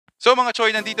So mga Choy,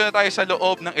 nandito na tayo sa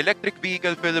loob ng Electric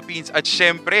Vehicle Philippines at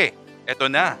syempre, eto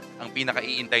na ang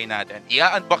pinaka-iintay natin.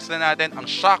 I-unbox na natin ang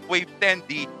Shockwave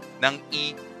 10D ng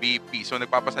EVP. So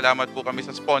nagpapasalamat po kami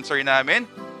sa sponsor namin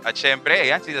at syempre,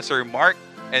 ayan sila Sir Mark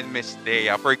and Miss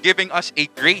Dea for giving us a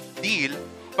great deal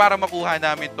para makuha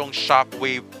namin tong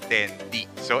Shockwave 10D.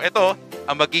 So ito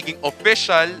ang magiging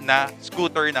official na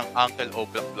scooter ng Uncle O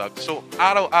Vlog. So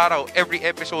araw-araw, every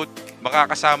episode,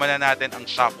 makakasama na natin ang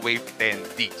Shockwave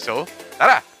 10D. So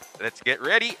tara, let's get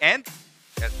ready and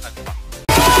let's unbox.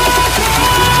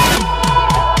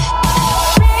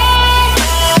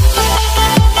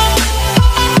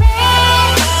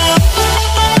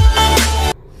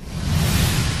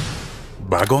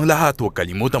 Bago ang lahat, huwag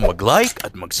kalimutang mag-like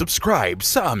at mag-subscribe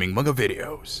sa aming mga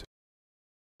videos.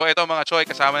 So ito mga Choy,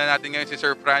 kasama na natin ngayon si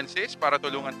Sir Francis para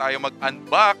tulungan tayo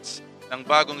mag-unbox ng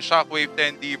bagong Shockwave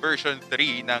 10D version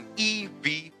 3 ng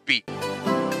EVP.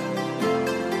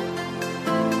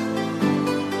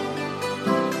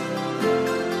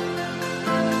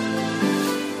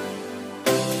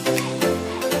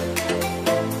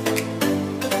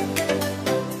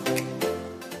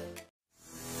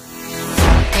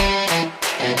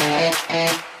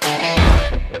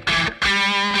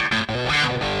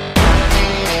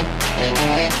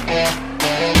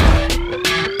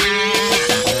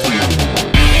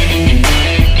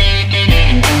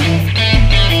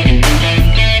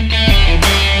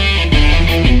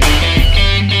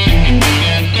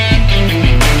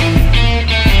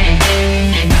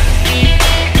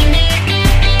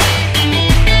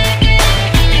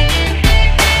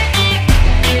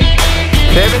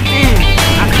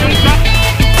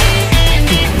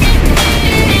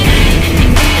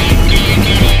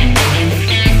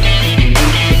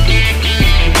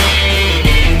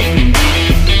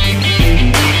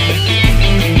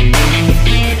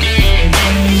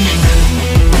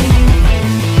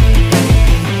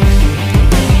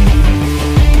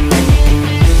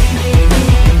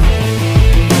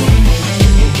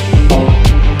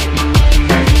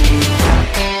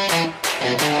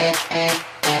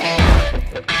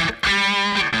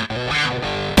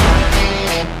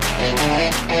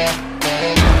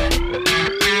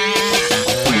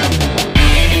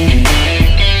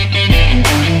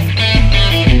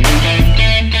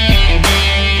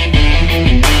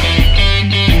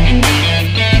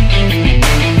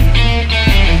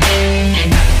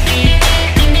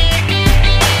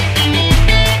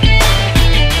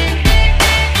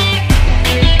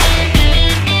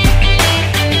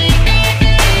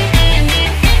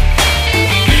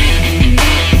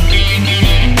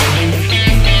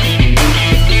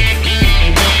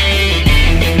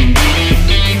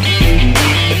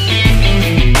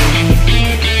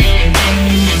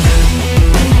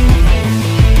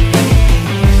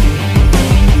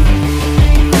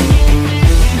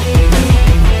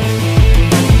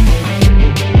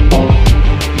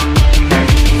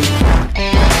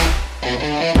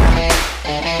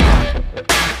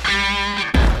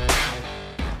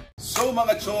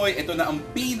 Mga Choy, ito na ang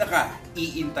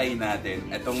pinaka-iintay natin.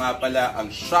 Ito nga pala ang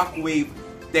Shockwave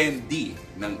 10D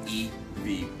ng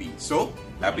EVP. So,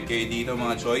 lapit kayo dito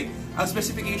mga Choy. Ang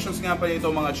specifications nga pala ito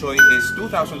mga Choy is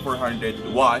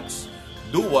 2,400 watts,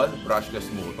 dual brushless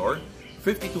motor,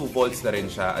 52 volts na rin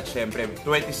siya, at syempre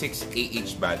 26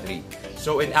 AH battery.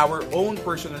 So in our own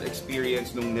personal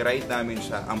experience, nung niride namin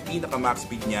siya, ang pinaka-max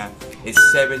speed niya is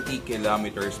 70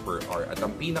 kilometers per hour. At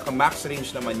ang pinaka-max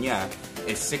range naman niya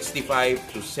is 65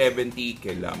 to 70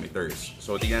 kilometers.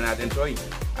 So tingnan natin, Choy,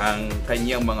 ang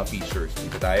kanyang mga features.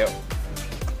 Dito tayo.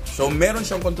 So meron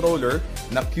siyang controller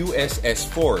na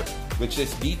QSS4, which is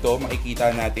dito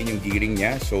makikita natin yung gearing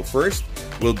niya. So first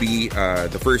will be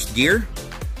the first gear,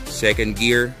 second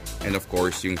gear, and of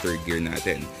course yung third gear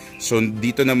natin. So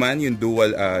dito naman yung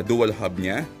dual hub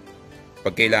niya.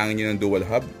 Pag kailangan niyo ng dual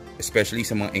hub, especially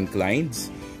sa mga inclines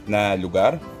na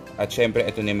lugar. At syempre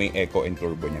ito na may eco and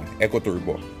turbo niya. Eco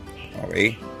turbo.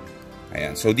 Okay?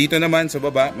 Ayan. So dito naman sa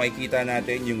baba, makikita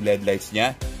natin yung LED lights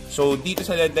niya. So dito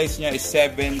sa LED lights niya is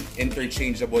 7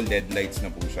 interchangeable LED lights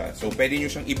na po siya. So pwede niyo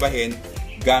siyang ibahin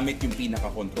gamit yung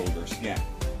pinaka-controllers niya.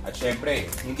 At syempre,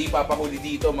 hindi papahuli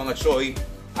dito mga Choy,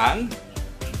 ang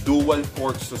dual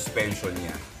fork suspension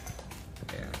niya.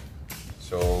 Ayan.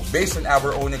 So, based on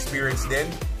our own experience din,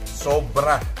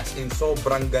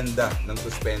 sobrang ganda ng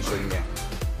suspension niya.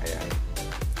 Ayan.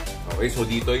 Okay, so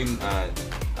dito yung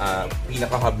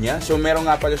pinaka-hub niya. So, meron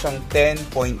nga pala siyang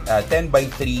 10 by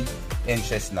 3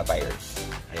 inches na tires.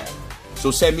 Ayan. So,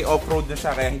 semi-off-road na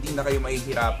siya, kaya hindi na kayo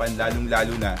mahihirapan,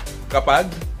 lalong-lalo na kapag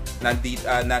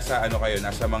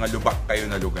nasa mga lubak kayo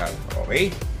na lugar. Okay?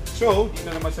 So, dito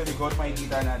naman sa likod,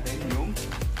 makikita natin yung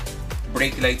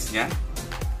brake lights niya.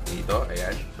 Dito,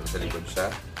 ayan. So, sa likod siya.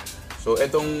 So,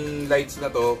 itong lights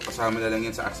na to, kasama na lang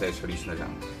yan sa accessories na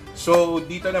lang. So,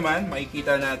 dito naman,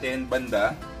 makikita natin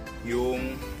banda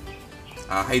yung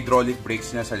hydraulic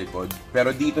brakes niya sa likod.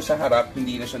 Pero dito sa harap,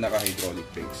 hindi na siya naka-hydraulic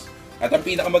brakes. At ang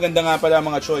pinakamaganda nga pala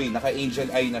mga Choy,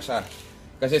 naka-angel eye na siya.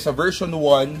 Kasi sa version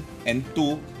 1 and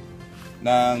 2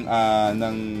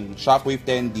 ng Shockwave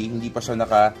 10D, hindi pa siya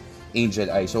naka-angel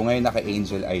eye. So ngayon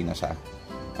naka-angel eye na siya.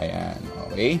 Ayan,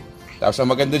 okay. Tapos ang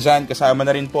maganda dyan, kasama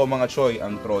na rin po mga Choy,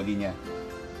 ang trolley niya.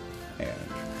 Ayan.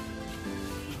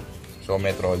 So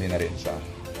may trolley na rin siya.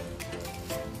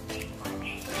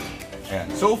 Ayan.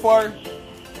 So far,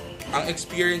 ang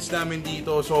experience namin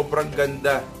dito, sobrang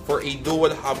ganda for a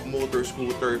dual hub motor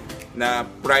scooter na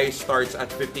price starts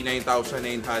at 59,900.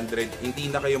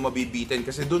 Hindi na kayo mabibitin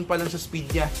kasi doon pa lang sa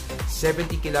speed niya,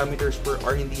 70 kilometers per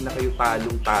hour, hindi na kayo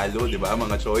talong-talo, di ba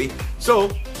mga Choy? So,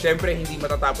 syempre hindi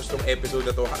matatapos tong episode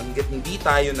na to hanggat hindi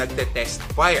tayo nagte-test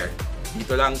fire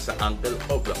dito lang sa Uncle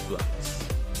Oblak Vlogs.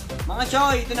 Mga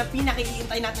Choy, ito na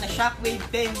pinakikihintay natin na Shockwave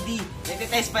 10D.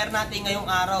 Nagte-test fire natin ngayong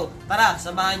araw. Tara,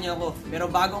 samahan niyo ako.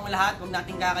 Pero bago ang lahat, huwag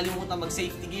natin kakalimutan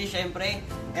mag-safety gear. Syempre,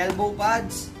 elbow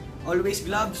pads, always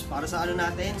gloves para sa ano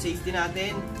natin, safety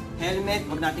natin, helmet,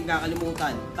 huwag natin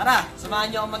kakalimutan. Tara, samahan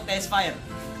niyo ako mag-test fire.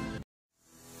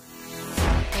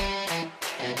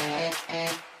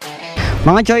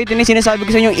 Mga Choy, ito na sinasabi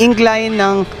ko sa inyo, incline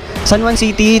ng San Juan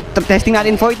City. Testing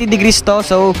natin 40 degrees to.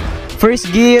 So, first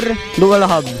gear, dual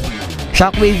hub.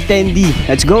 Shockwave 10D.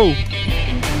 Let's go!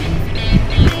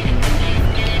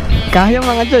 Kaya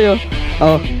mga Choy,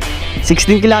 oh.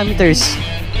 16 kilometers.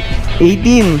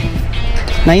 18.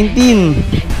 19.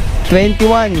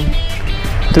 21.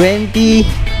 20.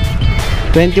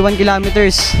 21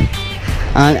 kilometers.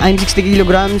 I'm 60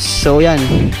 kilograms. So, yan.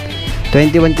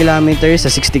 21 kilometers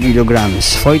sa 60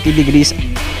 kilograms. 40 degrees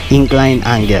incline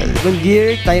angle. Second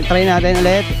gear, try natin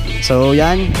ulit. So,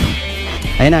 yan.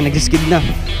 Ayan na, nag-skid na.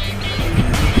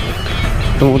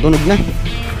 Tumutunog na.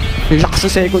 Relax sa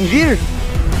second gear.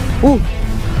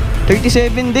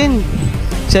 37 din.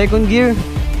 Second gear.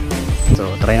 So,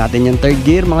 try natin yung third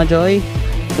gear mga Choy.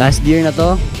 Last gear na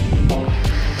to.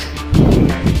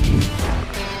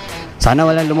 Sana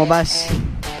walang lumabas.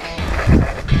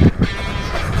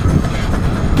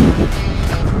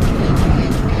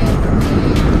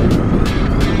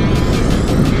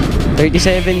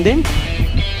 $37 din.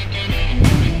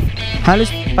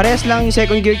 Halos parehas lang yung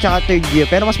second gear tsaka third gear,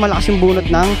 pero mas malakas yung bunot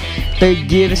ng third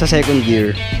gear sa second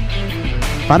gear.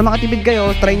 Para makatipid kayo,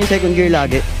 try nyo second gear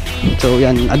lagi. So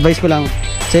yan, advice ko lang,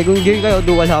 second gear kayo,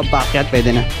 dual hub paakyat,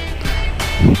 pwede na.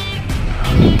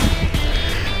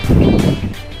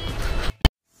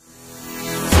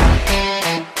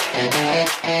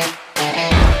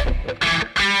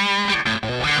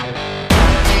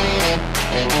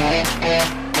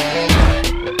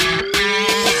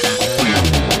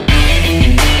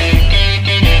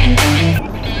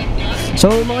 So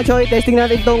mga Choy, testing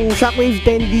natin itong Shockwave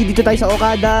 10D dito tayo sa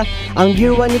Okada. Ang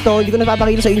gear 1 nito, hindi ko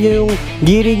napapakita sa inyo yung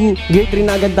gearing, gear 3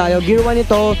 na agad tayo. Gear 1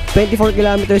 nito, 24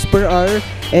 km per hour.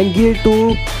 And gear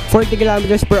 2, 40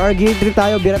 km per hour. Gear 3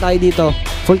 tayo, bira tayo dito.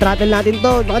 Full throttle natin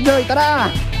to. Mga Choy, tara!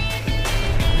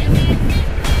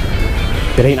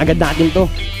 Birahin agad natin to.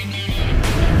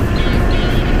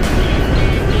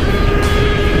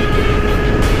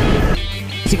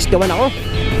 $61 ako.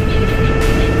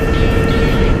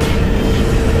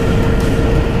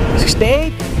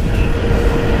 68.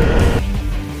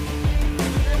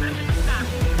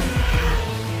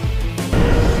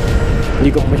 Hindi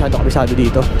ko masyado kabisado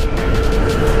dito.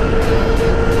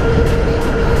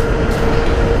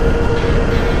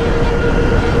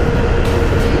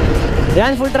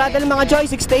 Yan, full throttle mga Choy.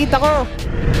 68 ako.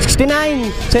 69,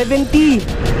 70.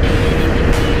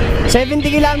 70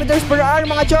 kilometers per hour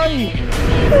mga Choy.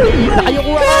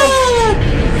 Nakayuko ako.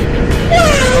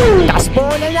 Tasbo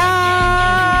na na.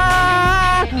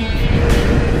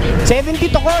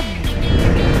 70 tukod.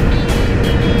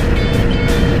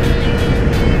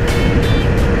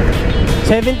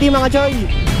 70 mga Choy.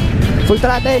 Full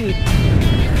throttle.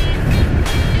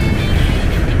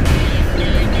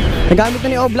 Nagamit na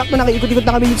ni Oblak to, nakiikot-ikot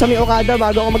na kami dito sa may Okada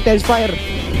bago ako mag-test fire.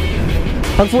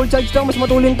 Pag full charge to, mas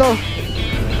matulin to.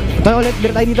 Ito ulit,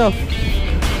 bira tayo dito.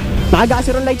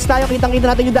 Naka-gaseron lights tayo, kitang-kita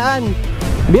natin yung daan.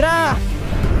 Bira!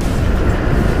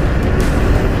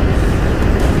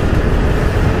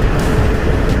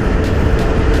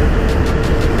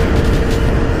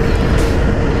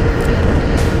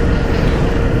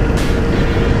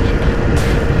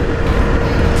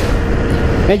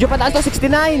 Medyo pataas to,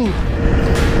 69.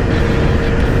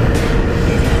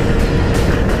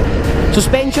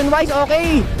 Suspension wise,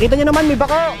 okay. Kita nyo naman, may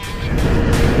bako.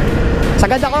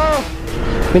 Sagad ako.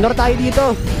 Minor tayo dito.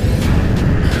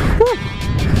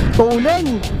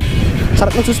 Tulen.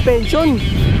 Sarap ng suspension.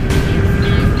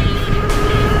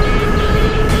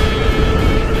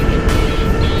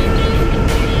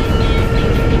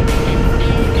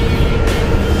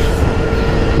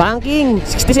 Banking,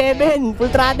 67. Full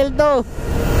throttle to.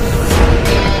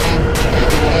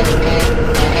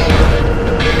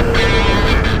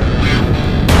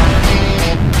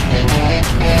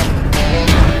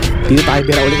 Dito tayo,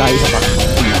 bira ulit tayo sa pa.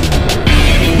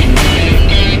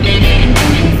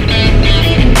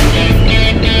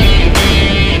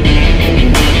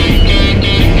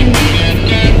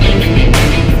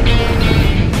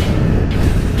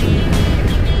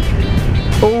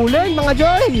 Ulan mga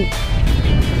Joy!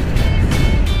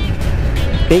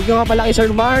 Thank you nga pala kay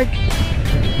Sir Mark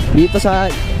dito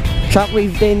sa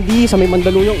Shockwave 10D sa may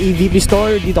Mandaluyong EVP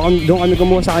store. Doon kami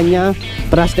kumuha sa kanya.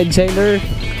 Trusted seller.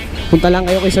 Punta lang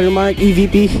kayo kay Sir Mark,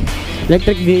 EVP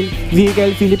Electric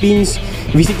Vehicle Philippines.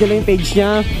 Visit nyo lang yung page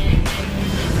niya.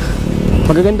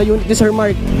 Magaganda unit ni Sir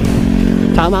Mark.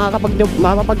 Saka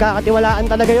mapapagkakatiwalaan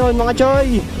talaga yon mga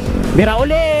Choy. Bira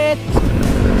ulit!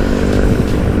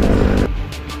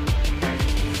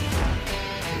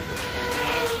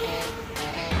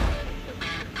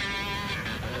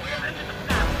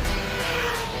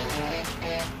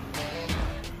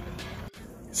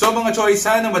 So mga Choy,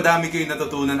 sana madami kayong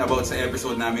natutunan about sa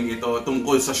episode namin ito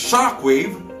tungkol sa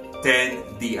Shockwave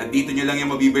 10D. At dito nyo lang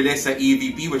yung mabibili sa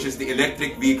EVP, which is the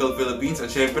Electric Vehicle Philippines. At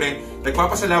syempre,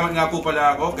 nagpapasalamat nga po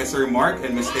pala ako kay Sir Mark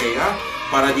and Miss Thea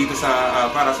para dito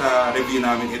para sa review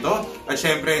namin ito. At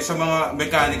syempre, sa mga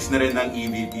mechanics na rin ng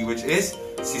EVP, which is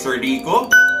si Sir Rico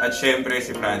at syempre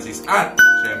si Francis at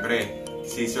syempre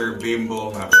si Sir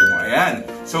Bimbo Maximo. Ayan.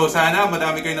 So sana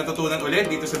madami kayong natutunan ulit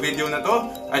dito sa video na to.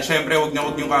 At syempre huwag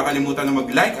niyong kakalimutan na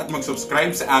mag-like at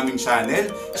mag-subscribe sa aming channel.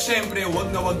 At syempre huwag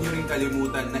niyo rin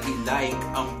kalimutan na i-like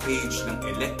ang page ng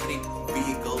Electric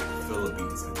Vehicle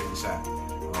Philippines. Ayan siya.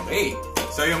 Okay.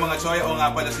 So yung mga Choy, o nga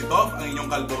pala si Top, ang inyong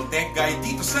kalbong tech guide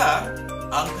dito sa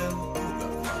Uncle